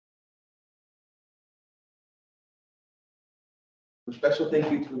A special thank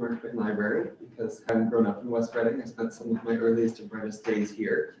you to the Mark Twain Library, because having grown up in West Reading, I spent some of my earliest and brightest days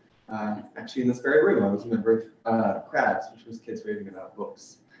here. Actually in this very room, I was a member of CRADS, which was Kids Raving About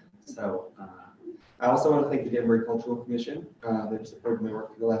Books. So I also want to thank the Danbury Cultural Commission. They've supported my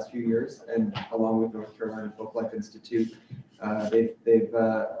work for the last few years, and along with North Carolina Folklife Institute, a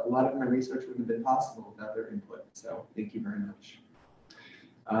lot of my research wouldn't have been possible without their input. So thank you very much.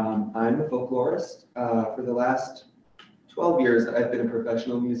 I'm a folklorist. For the last 12 years, I've been a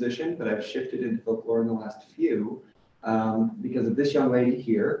professional musician, but I've shifted into folklore in the last few because of this young lady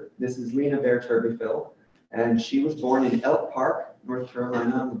here. This is Lena Bear Turbyfill, and she was born in Elk Park, North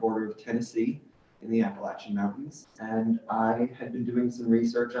Carolina, on the border of Tennessee in the Appalachian Mountains. And I had been doing some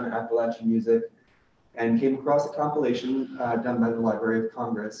research on Appalachian music and came across a compilation done by the Library of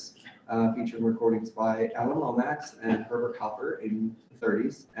Congress featuring recordings by Alan Lomax and Herbert Halper in the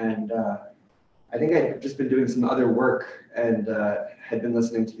 30s. And I think I'd just been doing some other work and had been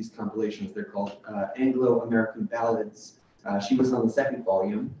listening to these compilations. They're called Anglo-American Ballads. She was on the second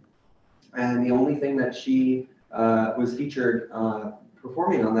volume. And the only thing that she was featured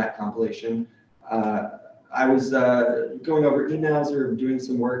performing on that compilation, I was going over emails or doing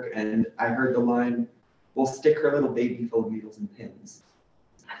some work, and I heard the line, "We'll stick her little baby full of needles and pins."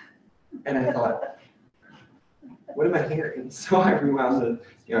 And I thought, what am I hearing? So I rewound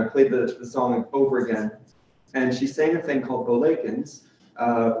I played the song over again, and she sang a thing called Bolakins,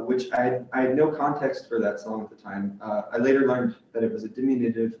 which I had no context for that song at the time. I later learned that it was a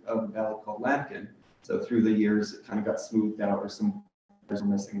diminutive of a ballad called Lambkin. So through the years, it kind of got smoothed out, or some words were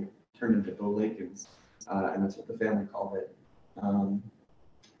missing, turned into Bolakins, and that's what the family called it.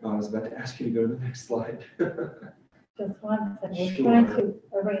 I was about to ask you to go to the next slide. Just one second. We're Sure. trying to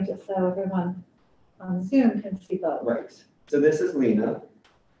arrange it so everyone on Zoom can see both. Right. So this is Lena,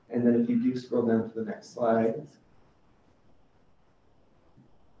 and then if you do scroll down to the next slide,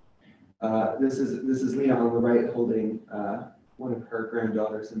 this is Lena on the right holding one of her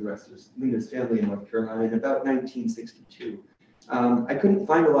granddaughters, and the rest is Lena's family in North Carolina in about 1962. I couldn't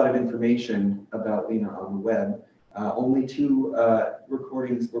find a lot of information about Lena on the web. Only two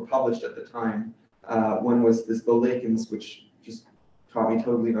recordings were published at the time. One was this Bolakins, which just caught me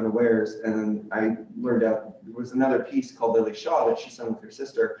totally unawares, and then I learned out there was another piece called Lily Shaw that she sang with her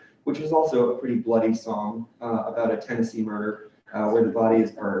sister, which was also a pretty bloody song about a Tennessee murder where the body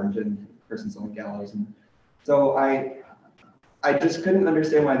is burned and the person's on the gallows. And so I just couldn't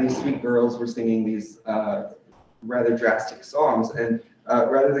understand why these sweet girls were singing these rather drastic songs. And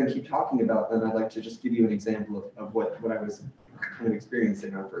rather than keep talking about them, I'd like to just give you an example of what I was kind of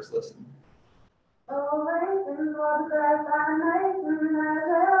experiencing on first listen. Oh, Mason was dressed by Mason as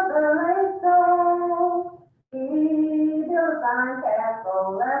elderly soul. He built a fine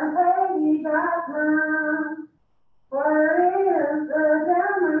castle and a baby draughtsman. Where is the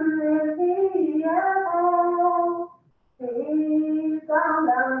gentleman, is he at home? He's gone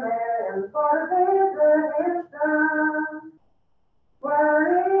down there and for to visit his son. Where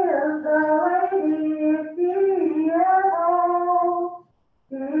is the lady, is she at home?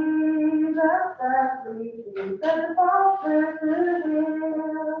 He's up that sleepy, said the foster to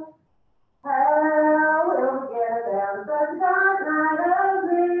him. How will we get down such a dark night as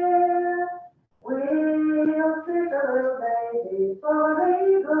this? We'll stick a little baby for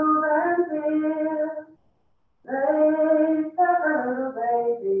eagles and fish. They stuck a little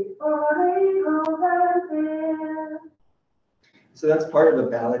baby for eagles and fish. So that's part of a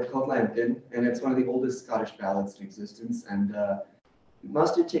ballad called Lambkin, and it's one of the oldest Scottish ballads in existence, and it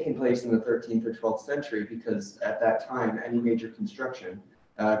must have taken place in the 13th or 12th century, because at that time, any major construction,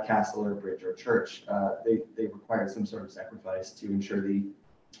 castle or bridge or church, they required some sort of sacrifice to ensure the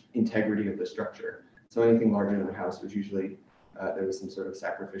integrity of the structure. So anything larger than a house was usually, there was some sort of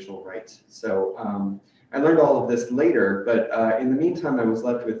sacrificial rite. So I learned all of this later, but in the meantime, I was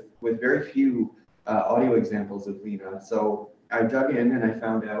left with very few audio examples of Lena. So I dug in and I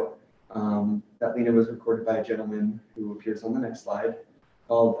found out that Lena was recorded by a gentleman who appears on the next slide,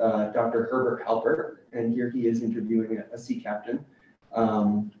 called Dr. Herbert Halper, and here he is interviewing a sea captain.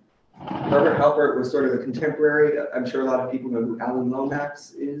 Herbert Halper was sort of a contemporary. I'm sure a lot of people know who Alan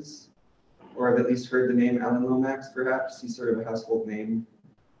Lomax is, or have at least heard the name Alan Lomax, perhaps. He's sort of a household name.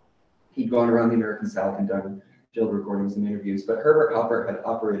 He'd gone around the American South and done field recordings and interviews, but Herbert Halper had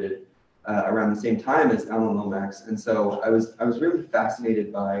operated around the same time as Alan Lomax, and so I was really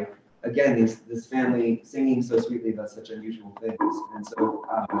fascinated by, again, this family singing so sweetly about such unusual things. And so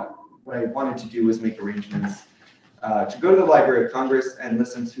what I wanted to do was make arrangements to go to the Library of Congress and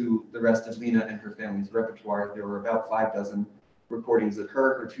listen to the rest of Lena and her family's repertoire. There were about 5 dozen recordings of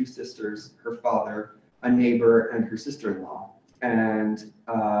her two sisters, her father, a neighbor, and her sister-in-law. and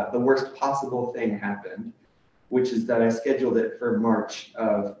the worst possible thing happened, which is that I scheduled it for March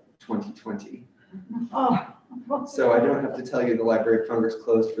of 2020. Oh. So I don't have to tell you the Library of Congress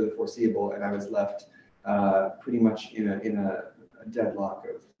closed for the foreseeable, and I was left pretty much in a deadlock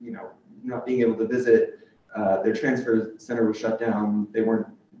of, not being able to visit. Their transfer center was shut down. They weren't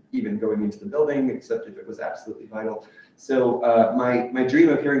even going into the building except if it was absolutely vital. So my dream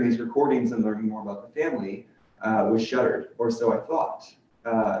of hearing these recordings and learning more about the family was shuttered, or so I thought.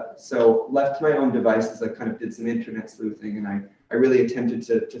 So left to my own devices, I kind of did some internet sleuthing, and I really attempted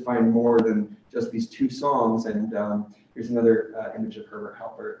to find more than just these two songs. And here's another image of Herbert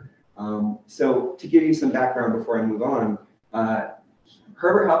Halpert. So to give you some background before I move on,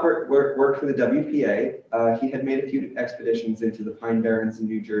 Herbert Halpert worked for the WPA. He had made a few expeditions into the Pine Barrens in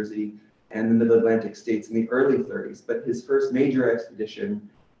New Jersey and the Mid-Atlantic states in the early 30s, but his first major expedition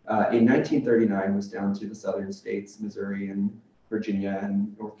in 1939 was down to the southern states, Missouri and Virginia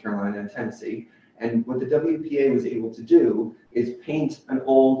and North Carolina and Tennessee. And what the WPA was able to do is paint an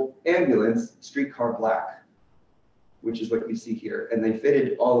old ambulance streetcar black, which is what you see here. And they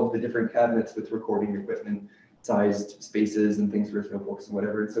fitted all of the different cabinets with recording equipment, sized spaces and things for his notebooks and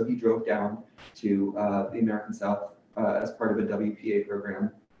whatever. And so he drove down to the American South as part of a WPA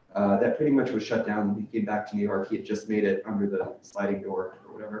program that pretty much was shut down. He came back to New York. He had just made it under the sliding door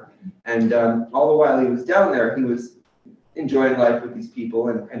or whatever. And all the while he was down there, he was enjoying life with these people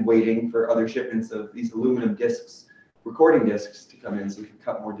and waiting for other shipments of these aluminum discs, recording discs, to come in so he could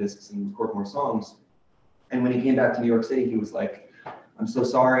cut more discs and record more songs. And when he came back to New York City, he was like, "I'm so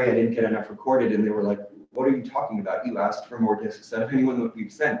sorry, I didn't get enough recorded." And they were like, "What are you talking about? You asked for more discs out of anyone that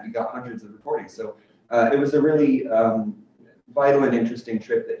we've sent. You got hundreds of recordings." So it was a really vital and interesting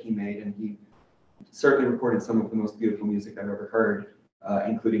trip that he made, and he certainly recorded some of the most beautiful music I've ever heard,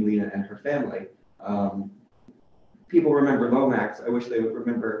 including Lena and her family. People remember Lomax. I wish they would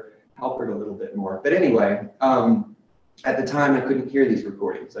remember Halpert a little bit more. But anyway, at the time I couldn't hear these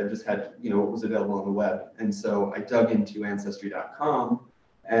recordings. I just had, what was available on the web. And so I dug into Ancestry.com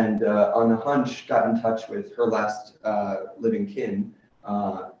and on a hunch got in touch with her last living kin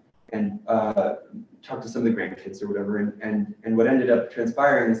and talked to some of the grandkids or whatever. And what ended up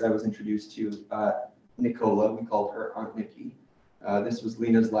transpiring is I was introduced to Nicola. We called her Aunt Nikki. This was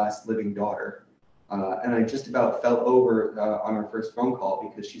Lena's last living daughter. And I just about fell over on our first phone call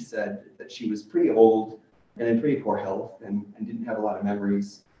because she said that she was pretty old and in pretty poor health and didn't have a lot of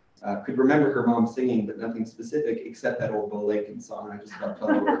memories. Could remember her mom singing, but nothing specific except that old Bill Lakin song. I just about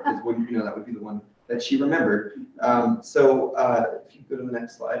fell over because that would be the one that she remembered. So if you go to the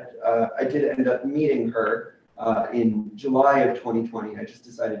next slide, I did end up meeting her in July of 2020. I just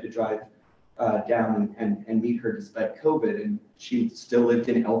decided to drive down and meet her despite COVID, and she still lived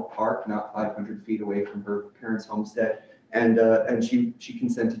in Elk Park, not 500 feet away from her parents' homestead, and she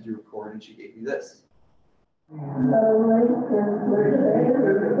consented to record, and she gave me this.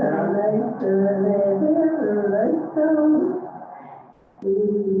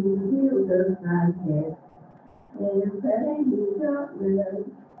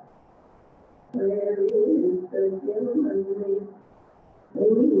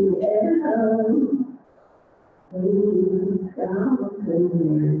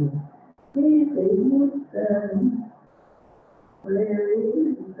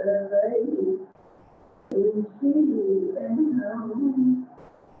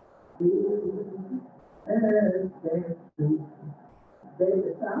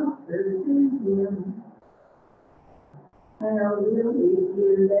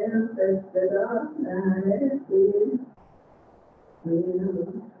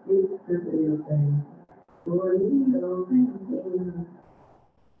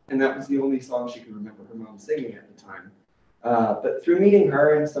 And that was the only song she could remember her mom singing at the time. But through meeting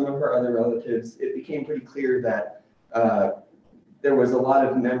her and some of her other relatives, it became pretty clear that there was a lot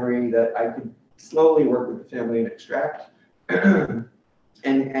of memory that I could slowly work with the family and extract.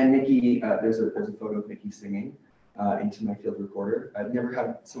 And Nikki, there's a photo of Nikki singing into my field recorder. I've never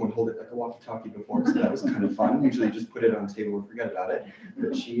had someone hold it like a walkie-talkie before, so that was kind of fun. Usually just put it on the table and forget about it.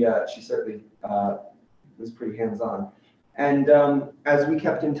 But she certainly was pretty hands-on. And as we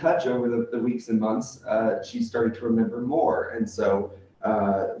kept in touch over the weeks and months, she started to remember more. And so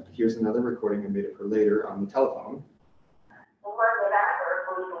here's another recording I made of her later on the telephone. The one that I heard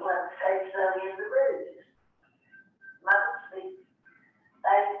was the one that said Sunny in the Roots. Mostly,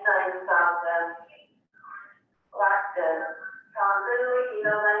 they sang songs like Tom Dooley, they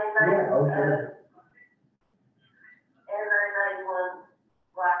and they made one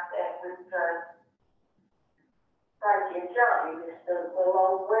like that with Frankie and Johnny, the little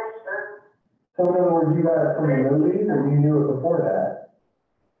old Western. did you got it from the movies, or you knew it before that?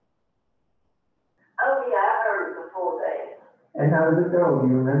 Oh, yeah, I heard it before that. And how does it go? Do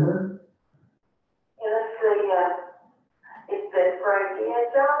you remember? And let's see, it said, Frankie and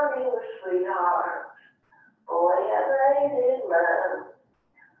Johnny were sweethearts. Boy, had they in love.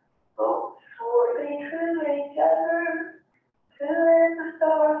 Both swore to be true to each other. Two as the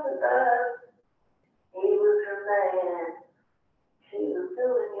stars above. He was her man. She was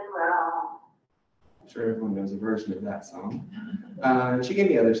doing him wrong. I'm sure everyone knows a version of that song. She gave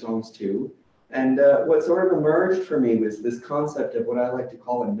me other songs too. And what sort of emerged for me was this concept of what I like to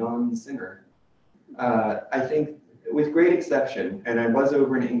call a non-singer. I think, with great exception, and I was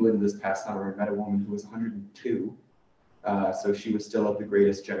over in England this past summer and met a woman who was 102. So she was still of the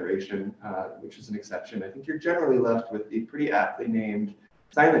greatest generation, which is an exception. I think you're generally left with the pretty aptly named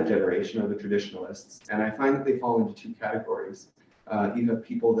silent generation of the traditionalists. And I find that they fall into two categories. You have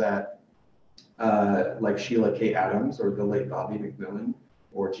people that, like Sheila K. Adams or the late Bobby McMillan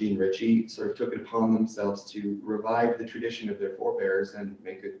or Jean Ritchie, sort of took it upon themselves to revive the tradition of their forebears and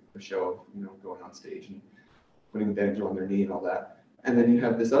make a show of, going on stage and putting a banjo on their knee and all that. And then you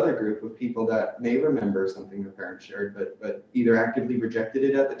have this other group of people that may remember something their parents shared, but either actively rejected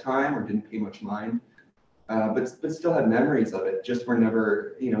it at the time or didn't pay much mind, but still had memories of it, just were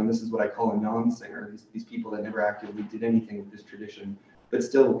never, and this is what I call a non-singer, these people that never actively did anything with this tradition, but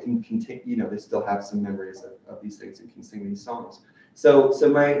still can continue, they still have some memories of these things and can sing these songs. So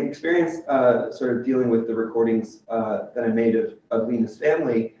my experience sort of dealing with the recordings that I made of Lena's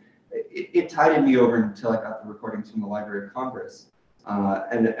family, it tided me over until I got the recordings from the Library of Congress.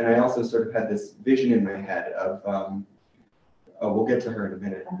 And I also sort of had this vision in my head of, we'll get to her in a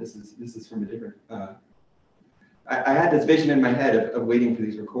minute. This is from a different, I had this vision in my head of waiting for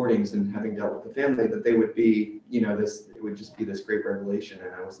these recordings and having dealt with the family that they would be, it would just be this great revelation.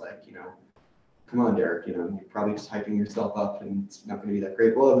 And I was like, come on, Derek, you're probably just hyping yourself up and it's not going to be that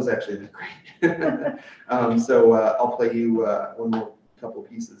great. Well, it was actually that great. So I'll play you one more couple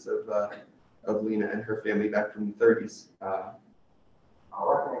pieces of Lena and her family back from the 30s.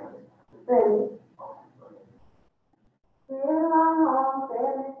 Get along home,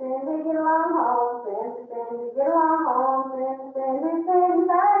 Sandy, get along home, Sandy, get along home, Sandy,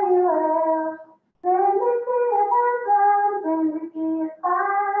 very well. Sandy, she is handsome, Sandy, she is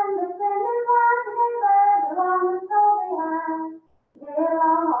fine, but Sandy's wife together, belong to go behind. Get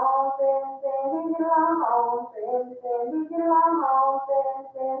along home, Sandy, get along home, Sandy, get along home,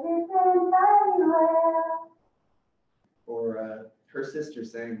 Sandy, very well. Or her sister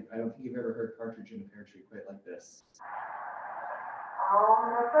sang, I don't think you've ever heard Partridge in a Pear Tree quite like this.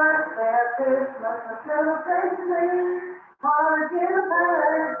 On the first day of Christmas, the celebration, heart in a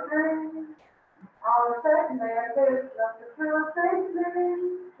pear tree. On the second day of Christmas, the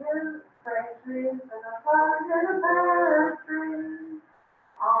celebration, two fresh trees and a heart in a pear tree.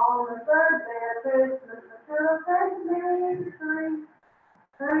 On the third day of Christmas, the celebration,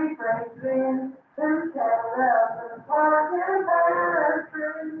 three fresh trees, two carols and a heart in a pear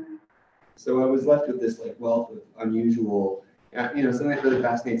tree. So I was left with this wealth of unusual. Something that really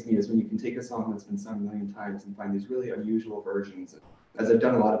fascinates me is when you can take a song that's been sung a million times and find these really unusual versions. As I've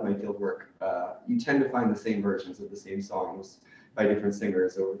done a lot of my field work, you tend to find the same versions of the same songs by different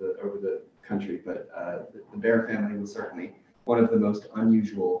singers over the country. But the Bear family was certainly one of the most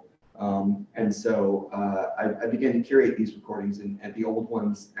unusual. And so I began to curate these recordings and the old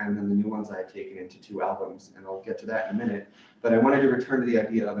ones and then the new ones I had taken into 2 albums, and I'll get to that in a minute. But I wanted to return to the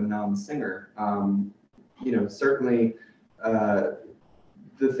idea of a non-singer. Certainly.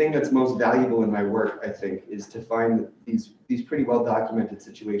 The thing that's most valuable in my work, I think, is to find these pretty well documented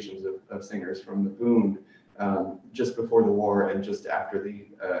situations of singers from the boom just before the war and just after the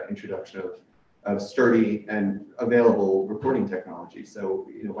introduction of sturdy and available recording technology. So,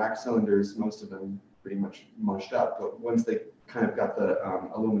 wax cylinders, most of them pretty much mushed up, but once they kind of got the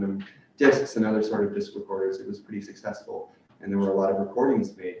aluminum discs and other sort of disc recorders, it was pretty successful. And there were a lot of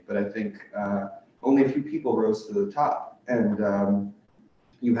recordings made, but I think only a few people rose to the top. And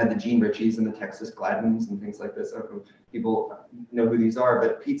you had the Jean Ritchies and the Texas Gladdens and things like this. I don't know if people know who these are,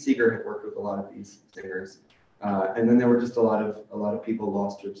 but Pete Seeger had worked with a lot of these singers. And then there were just a lot of people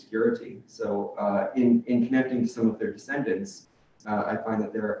lost to obscurity. So in connecting to some of their descendants, I find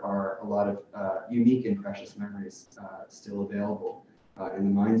that there are a lot of unique and precious memories still available in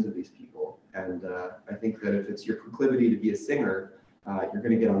the minds of these people. And I think that if it's your proclivity to be a singer, you're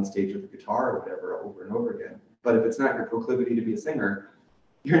going to get on stage with a guitar or whatever over and over again. But if it's not your proclivity to be a singer,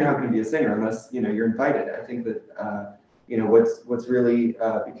 you're not going to be a singer unless you're invited. I think that what's really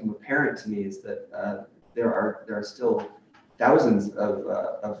become apparent to me is that there are still thousands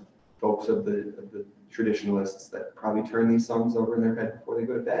of folks of the traditionalists that probably turn these songs over in their head before they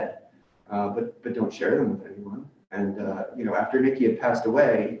go to bed, but don't share them with anyone. And after Nikki had passed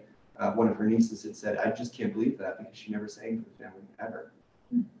away, one of her nieces had said, "I just can't believe that because she never sang for the family ever."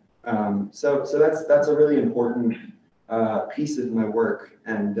 So that's a really important piece of my work.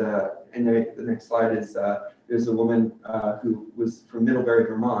 And the next slide is there's a woman who was from Middlebury,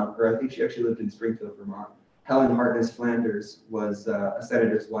 Vermont, or I think she actually lived in Springfield, Vermont. Helen Harkness Flanders was a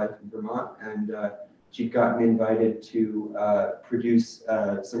senator's wife in Vermont, and she'd gotten invited to produce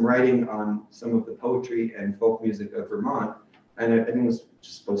some writing on some of the poetry and folk music of Vermont. And I think it was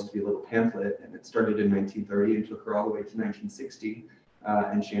just supposed to be a little pamphlet, and it started in 1930 and took her all the way to 1960.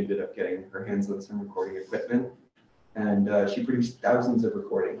 And she ended up getting her hands on some recording equipment. And she produced thousands of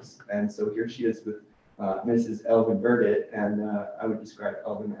recordings. And so here she is with Mrs. Elvin Burdett, and I would describe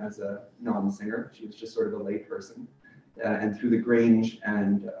Elvin as a non-singer. She was just sort of a lay person. And through the Grange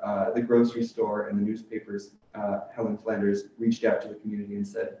and the grocery store and the newspapers, Helen Flanders reached out to the community and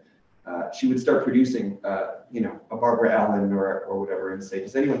said she would start producing, a Barbara Allen or whatever, and say,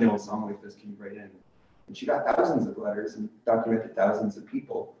 "Does anyone know a song like this? Can you write in?" And she got thousands of letters and documented thousands of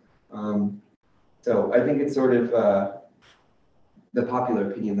people. So I think it's sort of the popular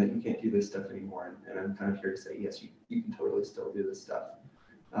opinion that you can't do this stuff anymore, and I'm kind of here to say, yes, you can totally still do this stuff.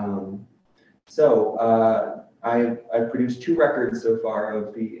 I've produced 2 records so far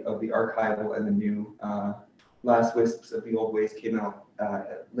of the archival and the new. Last Wisps of the Old Ways came out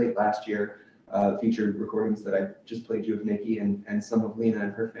late last year, featured recordings that I just played you of Nikki and some of Lena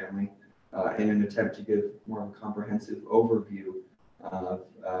and her family in an attempt to give more of a comprehensive overview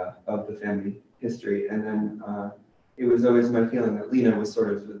of the family history. And then it was always my feeling that Lena was sort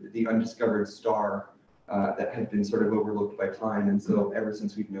of the undiscovered star that had been sort of overlooked by time. And so ever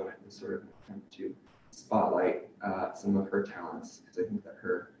since we've known it, it was sort of an attempt to spotlight some of her talents, because I think that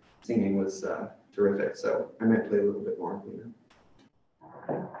her singing was terrific. So I might play a little bit more of Lena.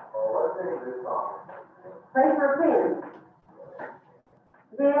 Play for pins.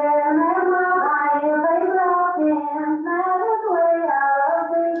 Dear Mama, buy your favorite pins. That is the way I love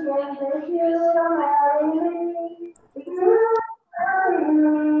begins. If you don't marry me, if you don't marry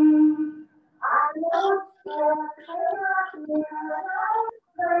me, I know your favorite pins. That is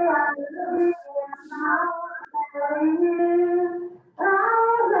the way I love begins. I'll marry you.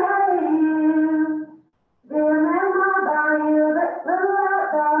 I'll marry you. Dear Mama, buy you the little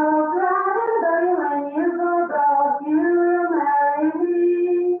dog, right and when you go dog, you will marry me.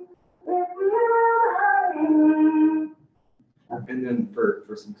 If you marry me. And then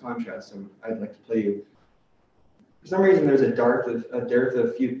for some contrast, I'd like to play you. For some reason, there's a dearth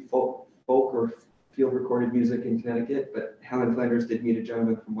of folk or field recorded music in Connecticut, but Helen Flanders did meet a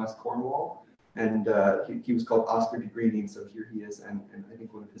gentleman from West Cornwall, and he was called Oscar de Greening, so here he is, and I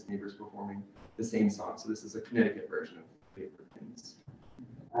think one of his neighbors performing the same song. So this is a Connecticut version of Favorite Things.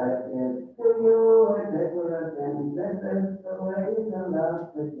 I said to you, I never again, that is the way to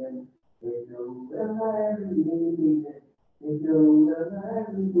love again. If you will marry me, if you will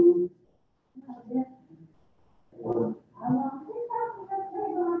marry me. I want to talk to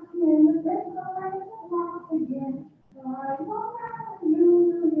the skin, the way to love again. So I won't marry you,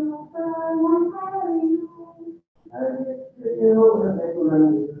 so I won't marry you. I said to you, I never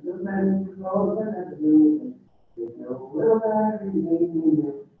again, the man is older than you. If you will marry me,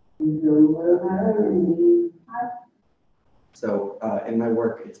 if you will marry me. So in my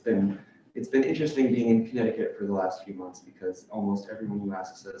work, it's been interesting being in Connecticut for the last few months, because almost everyone who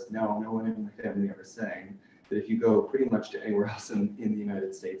asks says, no one in my family ever sang. But if you go pretty much to anywhere else in the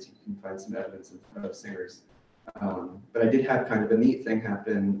United States, you can find some evidence of singers. But I did have kind of a neat thing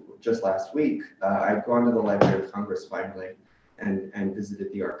happen just last week. I'd gone to the Library of Congress finally and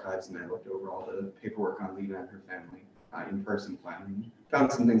visited the archives, and I looked over all the paperwork on Lena and her family in person finally.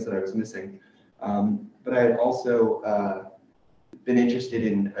 Found some things that I was missing. But I had also been interested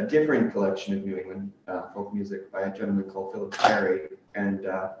in a different collection of New England folk music by a gentleman called Philip Carey. And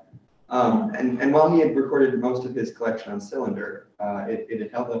while he had recorded most of his collection on cylinder, it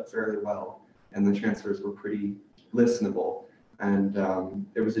had held up fairly well, and the transfers were pretty listenable. And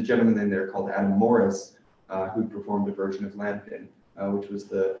there was a gentleman in there called Adam Morris who performed a version of Lambkin, which was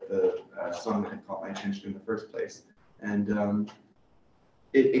the song that had caught my attention in the first place. And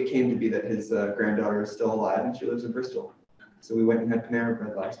it came to be that his granddaughter is still alive, and she lives in Bristol. So we went and had Panera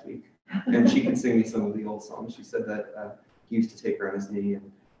Bread last week, and she could sing me some of the old songs. She said that he used to take her on his knee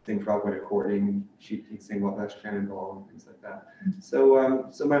and sing Frogwood According, and he'd sing Wabash Cannonball and things like that.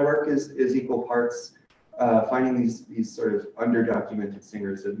 So my work is equal parts finding these sort of underdocumented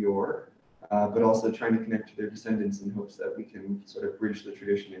singers of yore, but also trying to connect to their descendants in hopes that we can sort of bridge the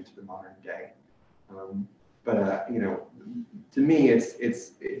tradition into the modern day. You know, to me,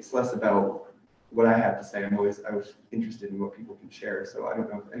 it's less about what I have to say. I was interested in what people can share. So I don't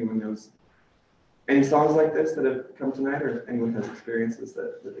know if anyone knows any songs like this that have come tonight, or if anyone has experiences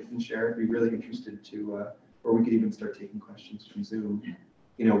that they can share. I'd be really interested to, or we could even start taking questions from Zoom.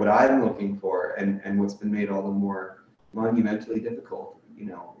 You know, what I'm looking for, and what's been made all the more monumentally difficult, you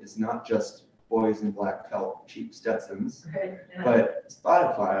know, is not just boys in black felt cheap Stetsons, Right, yeah. but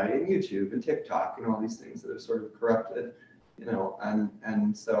Spotify and YouTube and TikTok and all these things that have sort of corrupted, you know,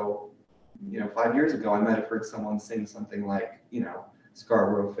 and so, you know, 5 years ago, I might have heard someone sing something like, you know,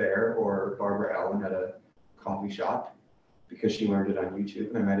 Scarborough Fair or Barbara Allen at a coffee shop because she learned it on YouTube,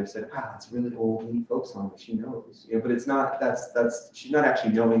 and I might have said, it's really old indie folk song that she knows, you know, but it's not, she's not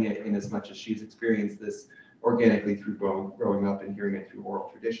actually knowing it in as much as she's experienced this organically through growing up and hearing it through oral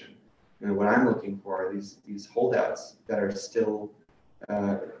tradition. You know, what I'm looking for are these holdouts that are still,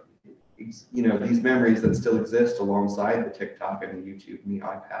 you know, these memories that still exist alongside the TikTok and the YouTube and the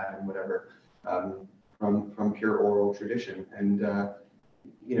iPad and whatever, from pure oral tradition. And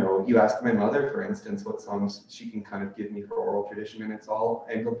you know, you ask my mother, for instance, what songs she can kind of give me for oral tradition, and it's all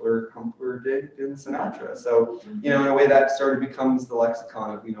Engelbert, Humperdinck, and Sinatra. So, you know, in a way that sort of becomes the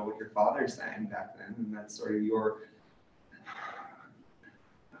lexicon of, you know, what your father sang back then, and that's sort of your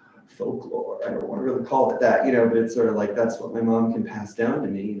folklore. I don't want to really call it that, you know, but it's sort of like that's what my mom can pass down to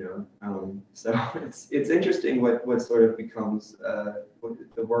me, you know. So it's interesting what sort of becomes what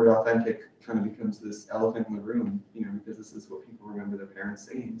the word authentic kind of becomes this elephant in the room, you know, because this is what people remember their parents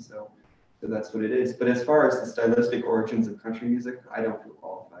singing. So that's what it is. But as far as the stylistic origins of country music, I don't feel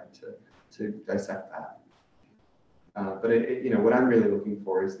qualified to dissect that. But you know, what I'm really looking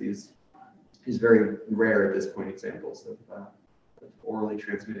for is these very rare at this point examples of orally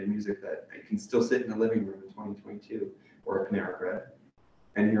transmitted music that I can still sit in the living room in 2022 or a Panera Bread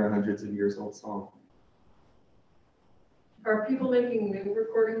and hear a hundreds of years old song. Are people making new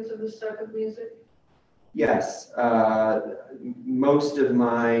recordings of this type of music? Yes, most of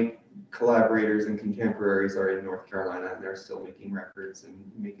my collaborators and contemporaries are in North Carolina, and they're still making records and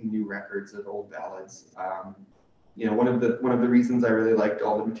making new records of old ballads. You know, one of the reasons I really liked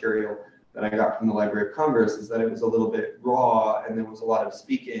all the material that I got from the Library of Congress is that it was a little bit raw, and there was a lot of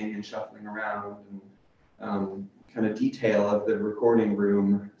speaking and shuffling around and kind of detail of the recording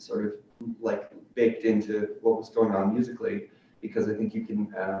room sort of like baked into what was going on musically, because I think you can,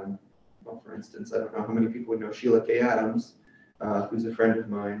 well, for instance, I don't know how many people would know Sheila K. Adams, who's a friend of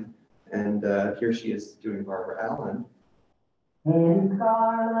mine, and here she is doing Barbara Allen. In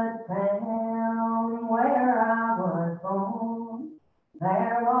Scarlet Town, where I was born,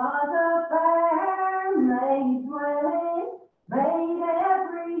 there was a fair maid dwelling, made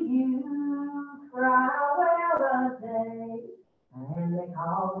every youth cry well a day, and they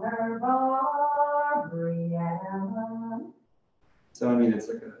called her Barbara Allen. So, I mean, it's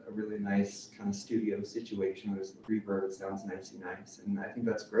like a really nice kind of studio situation. There's the reverb, it sounds nicey nice, and I think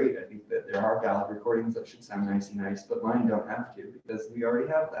that's great. I think that there are ballad recordings that should sound nicey nice, but mine don't have to, because we already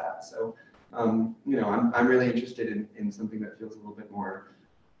have that. So, you know, I'm really interested in something that feels a little bit more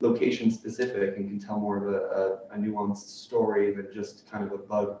location specific and can tell more of a nuanced story than just kind of a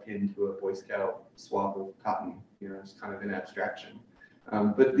bug pinned to a Boy Scout swab of cotton, you know, it's kind of an abstraction.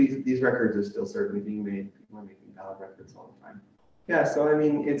 But these records are still certainly being made. People are making ballad records all the time. Yeah, so I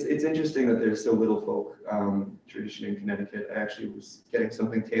mean, it's interesting that there's so little folk tradition in Connecticut. I actually was getting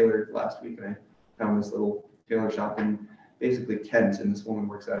something tailored last week, and I found this little tailor shop in basically Kent, and this woman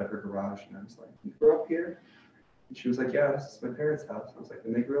works out of her garage, and I was like, "You grew up here?" And she was like, "Yeah, this is my parents' house." I was like,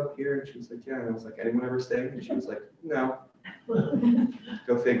 "And they grew up here?" And she was like, "Yeah." And I was like, "Anyone ever stay?" And she was like, "No."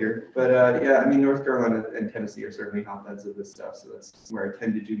 Go figure. But yeah, I mean, North Carolina and Tennessee are certainly hotbeds of this stuff, so that's where I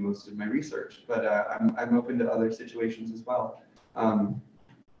tend to do most of my research. But I'm open to other situations as well.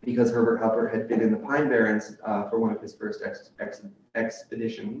 Because Herbert Huppert had been in the Pine Barrens for one of his first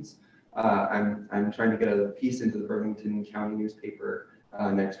expeditions. I'm trying to get a piece into the Burlington County newspaper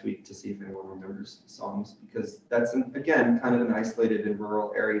next week to see if anyone remembers songs, because that's, again, kind of an isolated and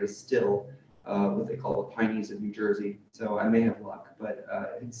rural area still, what they call the Pineys of New Jersey. So I may have luck, but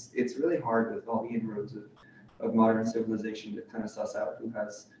it's really hard with all the inroads of modern civilization to kind of suss out who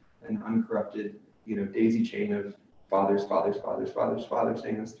has an uncorrupted, you know, daisy chain of fathers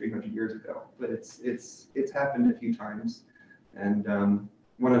saying this 300 years ago. But it's happened a few times, and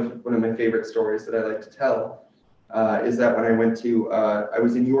one of my favorite stories that I like to tell is that when I went to I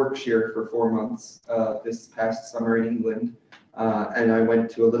was in Yorkshire for 4 months this past summer in England, and I went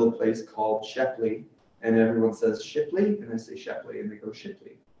to a little place called Shepley, and everyone says Shipley, and I say Shepley, and they go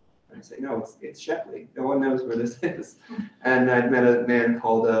Shipley. And I say, no, it's Shepley. No one knows where this is. And I'd met a man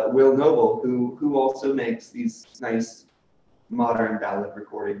called Will Noble, who also makes these nice modern ballad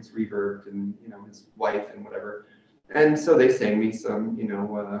recordings, reverbed, and his wife and whatever. And so they sang me some,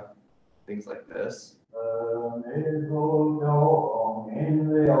 things like this. Little dog in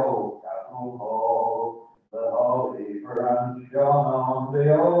the old castle hall, the holly branch shone on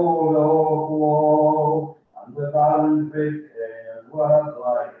the old oak wall, and the balance written was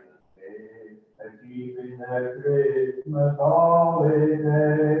like the day, keeping their Christmas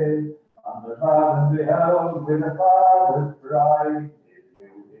holiday, and the balance beheld with the father's bride, his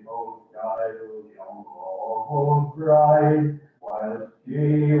beautiful child, young awful bride. While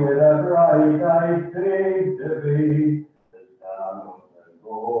she with a bright eye seemed to be the son of the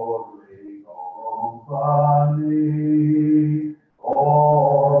glory company.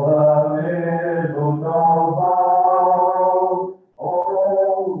 All the mistletoe bough,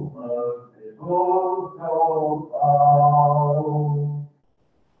 all the mistletoe bough.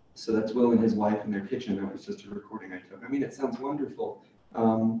 So that's Will and his wife in their kitchen. That was just a recording I took. I mean, it sounds wonderful.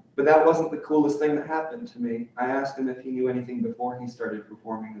 But that wasn't the coolest thing that happened to me. I asked him if he knew anything before he started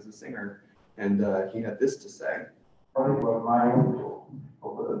performing as a singer, and he had this to say. Funny was my uncle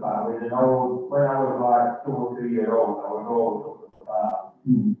up at the farm. When I was like 2 or 3 years old, I was always up at the farm.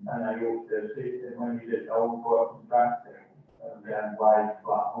 And I used to sit, and when you did old work and practicing, and then white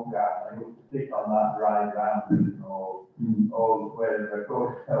flat mug out, I used to sit on that dry ground and all wherever I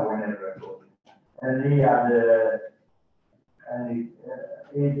could, whenever I could. And he had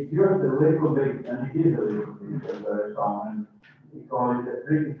he just a little bit, and he did a little bit of a song, and he called it a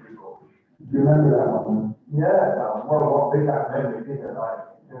pretty people. Do you remember that one? Yeah, what big I memory did it like,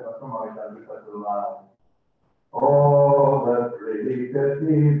 some of it I just had to laugh. Oh, the pretty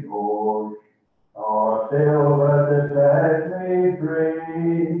people, oh, silver to set me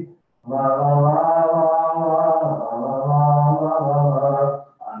free, la la la la la la la la la la,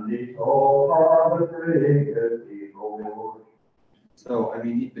 and it's all for the pretty people. So, I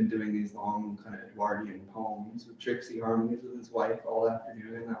mean, he'd been doing these long kind of Edwardian poems with tricksy harmonies with his wife all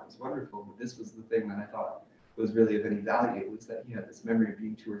afternoon, and that was wonderful. But this was the thing that I thought was really of any value, was that he had this memory of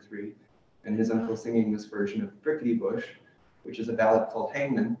being 2 or 3, and his uncle singing this version of Prickety Bush, which is a ballad called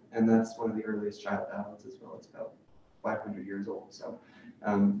Hangman, and that's one of the earliest child ballads as well. It's about 500 years old. So,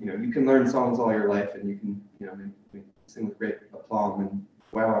 you can learn songs all your life, and you can, sing with great aplomb and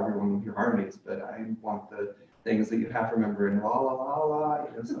wow everyone with your harmonies, but I want the things that you have to remember in la la la la,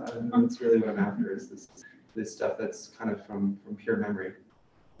 so that's really what I'm after, is this stuff that's kind of from pure memory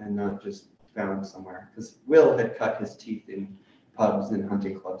and not just found somewhere. Because Will had cut his teeth in pubs and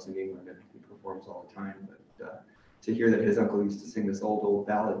hunting clubs in England, and he performs all the time. But to hear that his uncle used to sing this old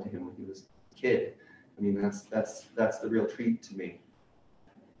ballad to him when he was a kid, I mean, that's the real treat to me.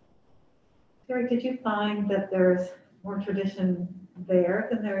 Derek, did you find that there's more tradition there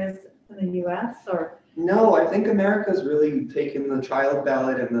than there is in the U.S. or? No, I think America's really taken the child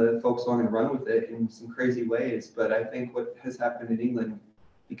ballad and the folk song and run with it in some crazy ways. But I think what has happened in England,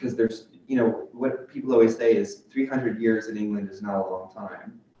 because there's, what people always say is 300 years in England is not a long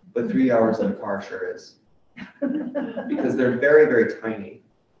time, but 3 hours in a car sure is. Because they're very, very tiny.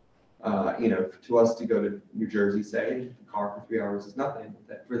 To us to go to New Jersey, say, the car for 3 hours is nothing.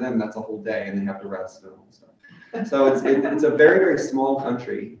 But for them, that's a whole day, and they have to rest and all stuff. So it's a very, very small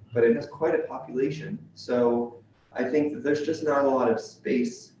country, but it has quite a population. So I think that there's just not a lot of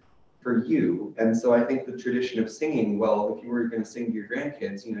space for you. And so I think the tradition of singing, well, if you were going to sing to your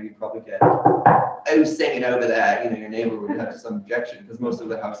grandkids, you'd probably get, oh, singing over that, your neighbor would have some objection, because most of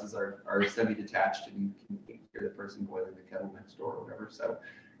the houses are semi-detached and you can hear the person boiling the kettle next door or whatever. So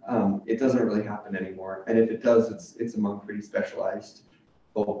it doesn't really happen anymore. And if it does, it's among pretty specialized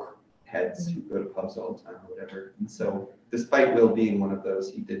folk heads who go to pubs all the time or whatever. And so despite Will being one of those,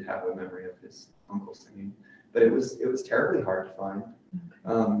 he did have a memory of his uncle singing, but it was terribly hard to find.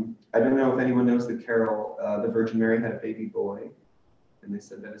 I don't know if anyone knows the carol, the Virgin Mary had a baby boy, and they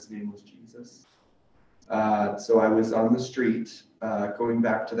said that his name was Jesus. So I was on the street going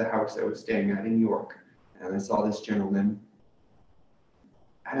back to the house I was staying at in York, and I saw this gentleman,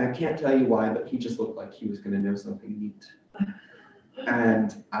 and I can't tell you why, but he just looked like he was going to know something neat.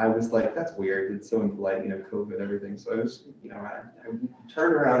 And I was like, that's weird. It's so impolite, COVID, everything. So I was, I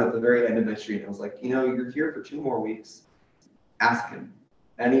turned around at the very end of my street and I was like, you're here for 2 more weeks. Ask him.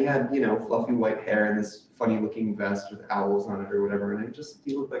 And he had, fluffy white hair and this funny looking vest with owls on it or whatever. And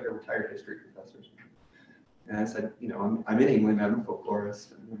he looked like a retired history professor. And I said, I'm in England, I'm a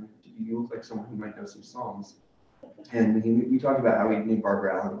folklorist. And you look like someone who might know some songs. And we talked about how he knew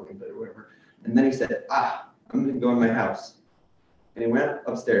Barbara Allen a little bit or whatever. And then he said, I'm going to go in my house. And he went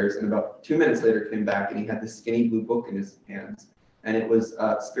upstairs, and about 2 minutes later came back, and he had this skinny blue book in his hands. And it was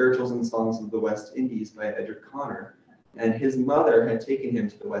Spirituals and Songs of the West Indies by Edric Connor. And his mother had taken him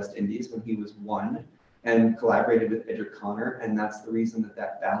to the West Indies when he was 1 and collaborated with Edric Connor. And that's the reason that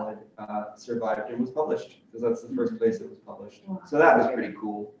that ballad survived and was published, because that's the first place it was published. So that was pretty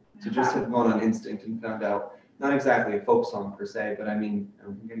cool to just have gone on instinct and found out, not exactly a folk song per se, but I mean, I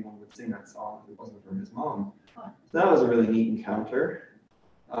don't think anyone would sing that song if it wasn't from his mom. So that was a really neat encounter.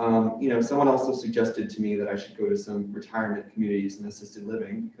 You know, someone also suggested to me that I should go to some retirement communities and assisted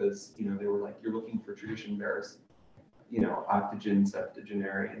living because, you know, they were like, you're looking for tradition bearers, you know, octogen,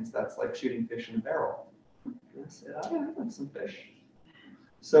 septuagenarians. That's like shooting fish in a barrel. And I said, yeah, I want some fish.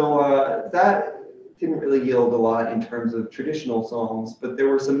 So that didn't really yield a lot in terms of traditional songs, but there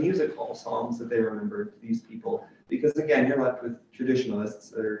were some music hall songs that they remembered, these people, because again, you're left with traditionalists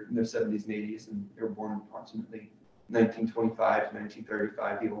that are in their 70s and 80s, and they were born approximately 1925 to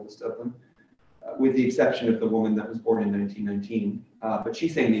 1935, the oldest of them, with the exception of the woman that was born in 1919. But she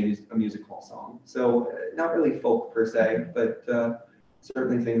sang a music hall song. So not really folk per se, but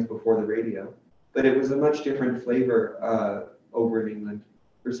certainly things before the radio. But it was a much different flavor over in England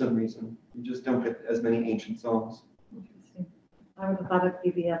for some reason. You just don't get as many ancient songs. Interesting. I would have thought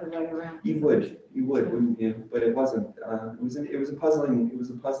it'd be the other way around. You would, wouldn't you? But it wasn't. It was a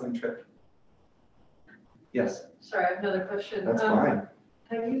puzzling trip. Yes. Sorry, I have another question. That's fine.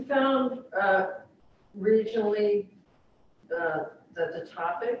 Have you found regionally that the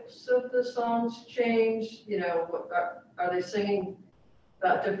topics of the songs change? You know, what, are they singing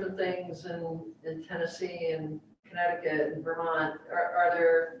about different things in Tennessee and Connecticut and Vermont? Are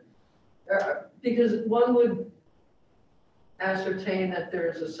there, because one would ascertain that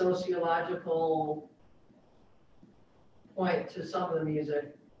there's a sociological point to some of the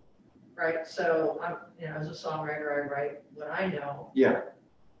music, right? So I'm, you know, as a songwriter, I write what I know. Yeah.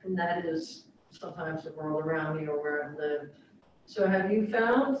 And that is sometimes the world around me or where I've lived. So have you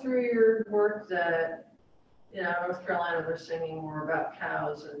found through your work that, you know, North Carolina, they're singing more about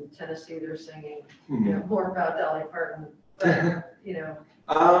cows, and Tennessee, they're singing, you know, more about Dolly Parton, but, you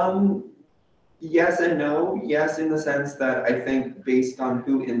know. Yes and no. Yes, in the sense that I think based on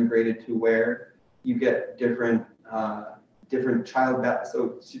who immigrated to where, you get different child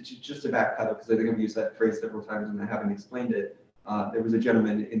so just to backpedal, because I think I've used that phrase several times and I haven't explained it. There was a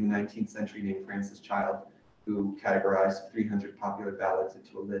gentleman in the 19th century named Francis Child who categorized 300 popular ballads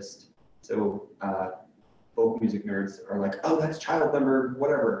into a list. So folk music nerds are like, oh, that's child number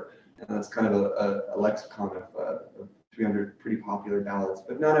whatever, and that's kind of a lexicon of 300 pretty popular ballads.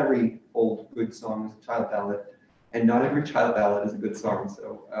 But not every old good song is a child ballad, and not every child ballad is a good song.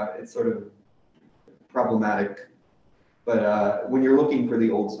 So it's sort of problematic. But when you're looking for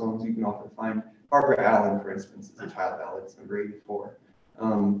the old songs, you can often find Barbara Allen, for instance, is a child ballad. It's number 84.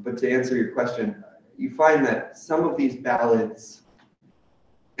 But to answer your question, you find that some of these ballads,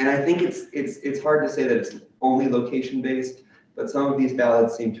 and I think it's hard to say that it's only location based, but some of these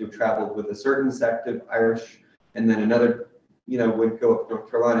ballads seem to have traveled with a certain sect of Irish, and then another, you know, would go up to North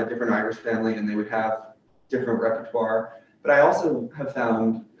Carolina, different Irish family, and they would have different repertoire. But I also have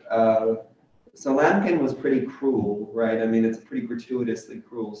found, so Lambkin was pretty cruel, right? I mean, it's a pretty gratuitously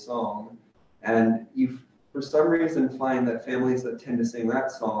cruel song. And you, for some reason, find that families that tend to sing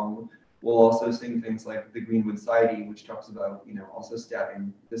that song will also sing things like The Greenwood Sidey, which talks about, you know, also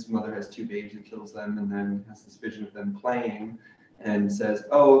stabbing. This mother has 2 babes and kills them, and then has this vision of them playing and says,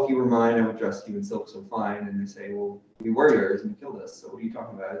 oh, if you were mine, I would dress you in silk so fine. And they say, well, we were yours and you killed us, so what are you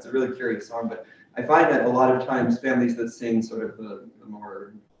talking about? It's a really curious song, but I find that a lot of times families that sing sort of the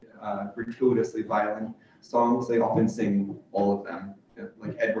more gratuitously violent songs, they often sing all of them.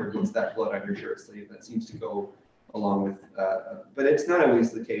 Like Edward, what's that blood on your shirt sleeve? That seems to go along with, but it's not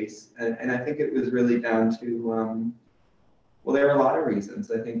always the case. And I think it was really down to, well, there are a lot of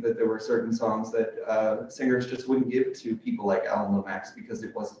reasons. I think that there were certain songs that singers just wouldn't give to people like Alan Lomax because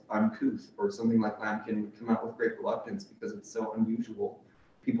it was uncouth, or something like Lambkin would come out with great reluctance because it's so unusual.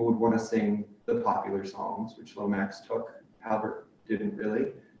 People would want to sing the popular songs, which Lomax took. Albert didn't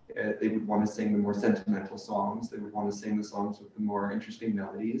really. They would want to sing the more sentimental songs. They would want to sing the songs with the more interesting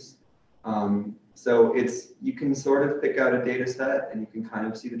melodies. So you can sort of pick out a data set and you can kind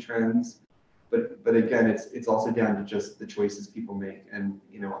of see the trends. But again, it's also down to just the choices people make. And,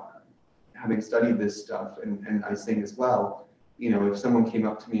 you know, having studied this stuff, and I sing as well, you know, if someone came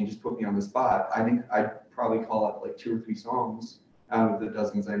up to me and just put me on the spot, I think I'd probably call up like 2 or 3 songs out of the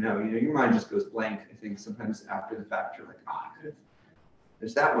dozens I know. You know, your mind just goes blank. I think sometimes after the fact, you're like, oh, I could have.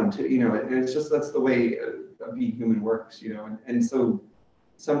 There's that one too, you know, and it's just, that's the way being human works, you know, and so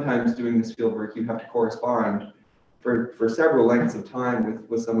sometimes doing this field work, you have to correspond for several lengths of time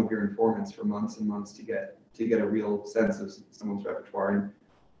with some of your informants for months and months to get a real sense of someone's repertoire. And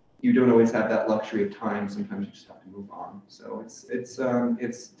you don't always have that luxury of time. Sometimes you just have to move on. So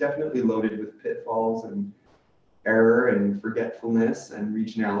it's definitely loaded with pitfalls and error and forgetfulness and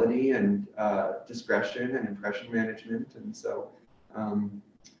regionality and discretion and impression management. And so,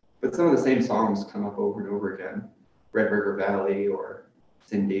 but some of the same songs come up over and over again. Red River Valley or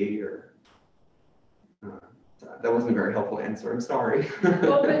Cindy or that wasn't a very helpful answer. I'm sorry.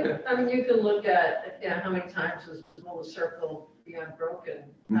 Well, but I mean, you can look at, you know, how many times was the circle beyond broken?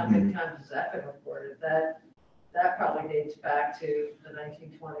 How many times has that been reported? That probably dates back to the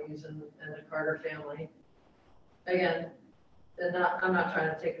 1920s and the Carter family. Again, I'm not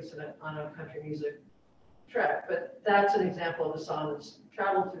trying to take us on a country music track, but that's an example of a song that's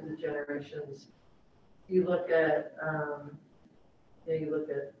traveled through the generations. You look at,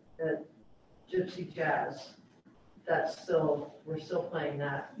 at gypsy jazz. We're still playing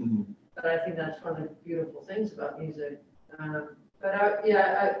that. But I think that's one of the beautiful things about music. You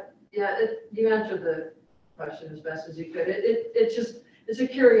answered the question as best as you could. It's a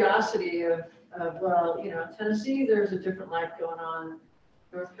curiosity of well, you know, Tennessee, there's a different life going on.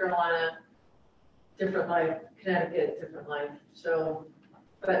 North Carolina, different life. Connecticut, different life. So,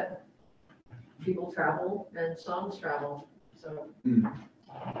 but people travel and songs travel. So.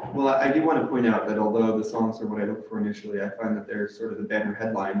 Well, I do want to point out that although the songs are what I look for initially, I find that they're sort of the banner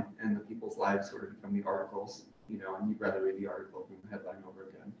headline and the people's lives sort of become the articles, you know, and you'd rather read the article than the headline over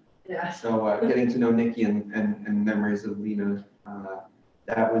again. Yeah. So getting to know Nikki and memories of Lena,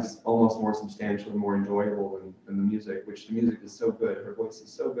 that was almost more substantial and more enjoyable than the music, which the music is so good, her voice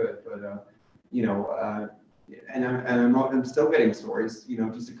is so good, but, you know, and I'm still getting stories, you know,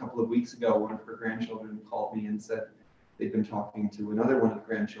 just a couple of weeks ago, one of her grandchildren called me and said, they'd been talking to another one of the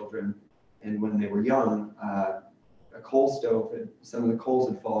grandchildren, and when they were young, a coal stove, some of the coals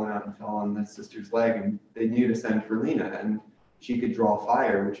had fallen out and fell on the sister's leg, and they knew to send for Lena, and she could draw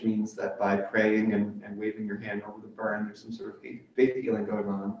fire, which means that by praying and waving your hand over the burn, there's some sort of faith healing going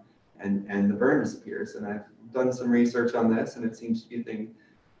on, and the burn disappears. And I've done some research on this, and it seems to be a thing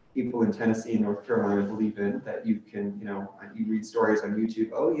people in Tennessee and North Carolina believe in, that you can, you know, you read stories on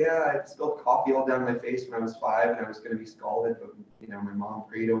YouTube, oh yeah, I spilled coffee all down my face when I was 5 and I was going to be scalded, but, you know, my mom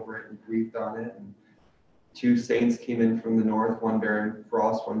prayed over it and breathed on it, and 2 saints came in from the north, one bearing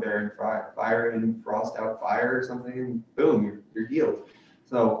frost, one bearing fire, and frost out fire or something, and boom, you're healed.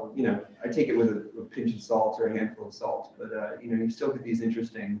 So, you know, I take it with a pinch of salt or a handful of salt, but, you know, you still get these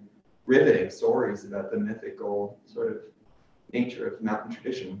interesting, riveting stories about the mythical sort of nature of mountain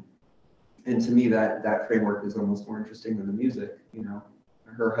tradition. And to me, that framework is almost more interesting than the music. You know,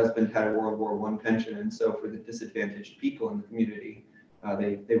 her husband had a World War I pension, and so for the disadvantaged people in the community,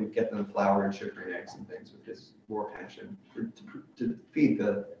 they would get them flour and sugar and eggs and things with his war pension to feed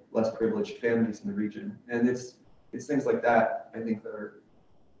the less privileged families in the region. And it's things like that, I think, that are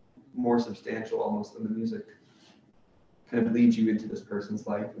more substantial almost than the music. Kind of leads you into this person's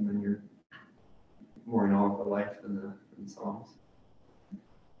life, and then you're more in awe of the life than the songs.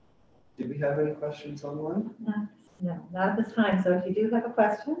 Did we have any questions online? No, not at this time. So if you do have a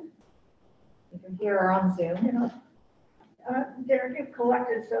question, you can hear or on Zoom. You know, Derek, you've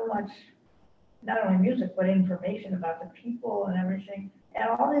collected so much, not only music, but information about the people and everything. And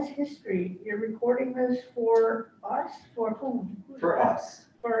all this history, you're recording this for us? For whom? For us.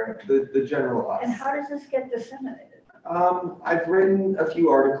 For the general us. And how does this get disseminated? I've written a few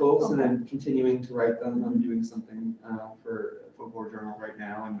articles, and I'm continuing to write them. I'm doing something for a folklore journal right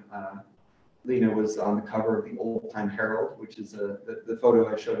now, and Lena was on the cover of the Old Time Herald, which is the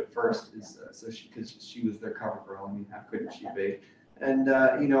photo I showed at first is because she was their cover girl. I mean, how couldn't she be? And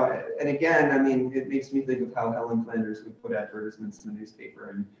you know, and again, I mean, it makes me think of how Helen Flanders would put advertisements in the newspaper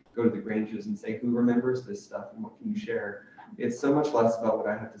and go to the Granges and say, who remembers this stuff and what can you share? It's so much less about what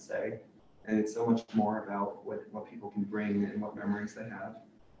I have to say, and it's so much more about what people can bring and what memories they have.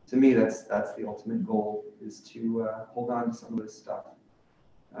 To me, that's the ultimate goal, is to hold on to some of this stuff.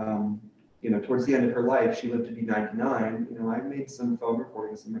 You know, towards the end of her life, she lived to be 99. You know, I made some phone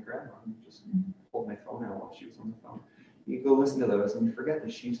recordings of my grandma and just pulled my phone out while she was on the phone. You go listen to those and you forget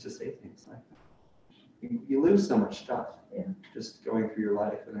that she used to say things like that. You lose so much stuff just going through your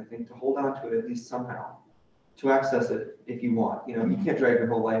life. And I think to hold on to it at least somehow, to access it if you want. You know, you can't drag your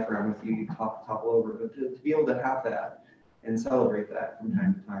whole life around with you, you topple over, but to be able to have that and celebrate that from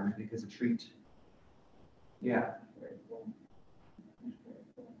time to time, I think is a treat. Yeah.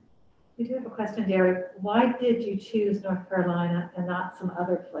 We do have a question, Derek. Why did you choose North Carolina and not some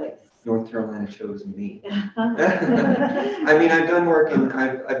other place? North Carolina chose me. I mean, I've done work and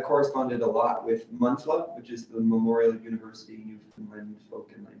I've corresponded a lot with MUNFLA, which is the Memorial University Newfoundland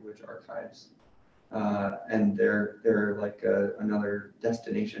Folk and Language Archives. And they're like another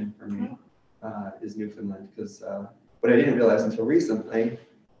destination for me, is Newfoundland, because what I didn't realize until recently,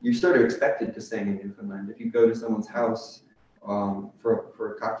 you're sort of expected to sing in Newfoundland. If you go to someone's house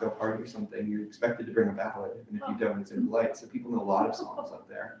for a cocktail party or something, you're expected to bring a ballad, and if you don't, it's impolite. So people know a lot of songs up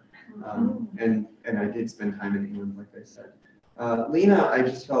there. And I did spend time in England, like I said. Lena, I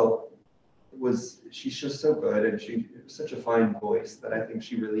just felt she's just so good, and she has such a fine voice that I think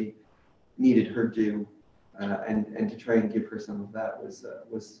she really needed her due, and to try and give her some of that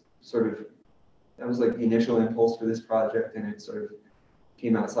was sort of, that was like the initial impulse for this project, and it sort of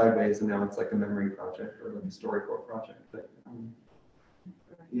came out sideways, and now it's like a memory project or like a StoryCorps project. But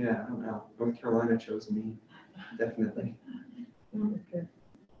yeah, I don't know. North Carolina chose me, definitely. Okay.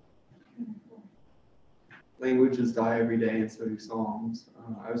 Languages die every day, and so do songs.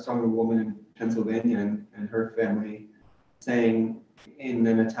 I was talking to a woman in Pennsylvania, and her family sang in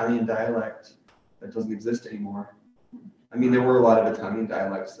an Italian dialect that doesn't exist anymore. I mean, there were a lot of Italian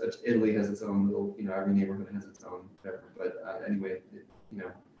dialects. Italy has its own little, every neighborhood has its own, whatever. But anyway,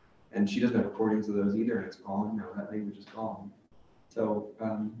 and she doesn't have recordings of those either, and it's gone. That language is gone. So,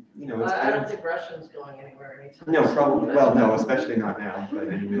 it's I don't think Russian's going anywhere anytime. No, probably. Well, no, especially not now. But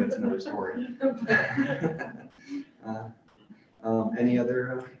anyway, that's another story. Any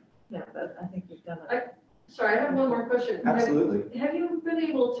other? Yeah, but I think you've done it. Sorry, I have one more question. Absolutely. Have you been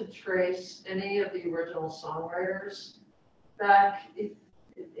able to trace any of the original songwriters back?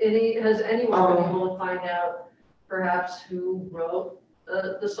 Has anyone been able to find out perhaps who wrote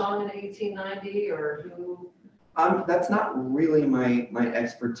the song in 1890 or who? That's not really my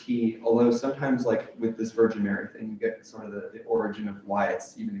expertise, although sometimes, like with this Virgin Mary thing, you get sort of the origin of why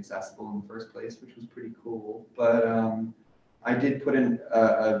it's even accessible in the first place, which was pretty cool. But I did put in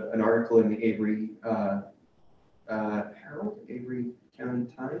an article in the Avery Herald, Avery County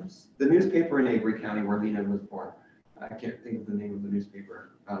Times, the newspaper in Avery County where Lena was born. I can't think of the name of the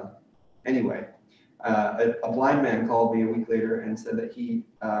newspaper. Anyway, a blind man called me a week later and said that he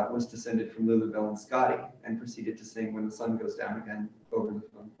was descended from Lulabelle and Scotty, and proceeded to sing When the Sun Goes Down Again over the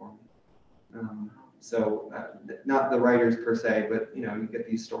phone for me. So not the writers per se, but you get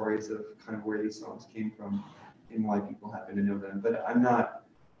these stories of kind of where these songs came from and why people happen to know them. But I'm not,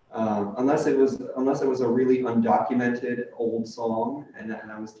 unless it was a really undocumented old song, and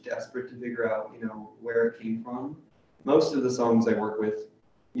I was desperate to figure out where it came from. Most of the songs I work with,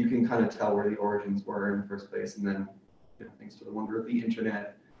 you can kind of tell where the origins were in the first place, and then thanks to the wonder of the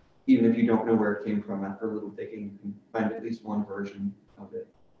internet, even if you don't know where it came from, after a little digging, you can find at least one version of it.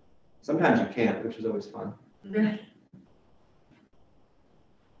 Sometimes you can't, which is always fun. Have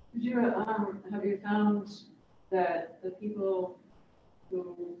you found that the people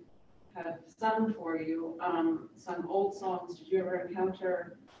who have sung for you some old songs, did you ever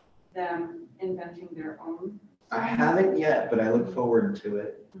encounter them inventing their own? I haven't yet, but I look forward to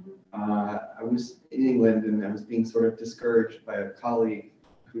it. I was in England, and I was being sort of discouraged by a colleague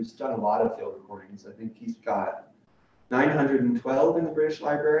who's done a lot of field recordings. I think he's got 912 in the British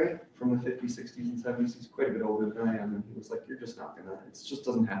Library from the 50s, 60s, and 70s. He's quite a bit older than I am, and he was like, "You're just not gonna. It just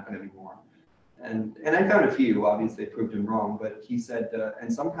doesn't happen anymore." And I found a few. Obviously, they proved him wrong, but he said, and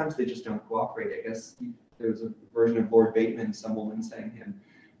sometimes they just don't cooperate. I guess there was a version of Lord Bateman, some woman sang him,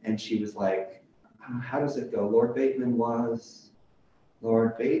 and she was like, how does it go? Lord Bateman was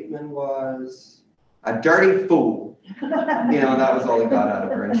a dirty fool. That was all he got out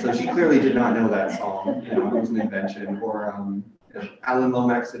of her. And so she clearly did not know that song. It was an invention. Or Alan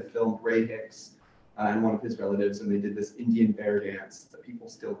Lomax had filmed Ray Hicks and one of his relatives, and they did this Indian bear dance that people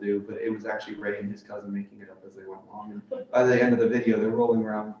still do, but it was actually Ray and his cousin making it up as they went along. And by the end of the video, they're rolling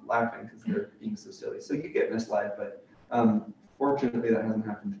around laughing because they're being so silly. So you get misled, but fortunately, that hasn't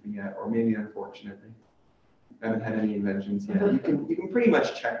happened to me yet, or maybe unfortunately. I haven't had any inventions yet. You can pretty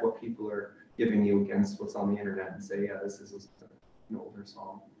much check what people are giving you against what's on the internet and say, yeah, this is an older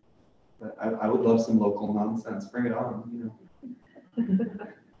song. But I would love some local nonsense. Bring it on,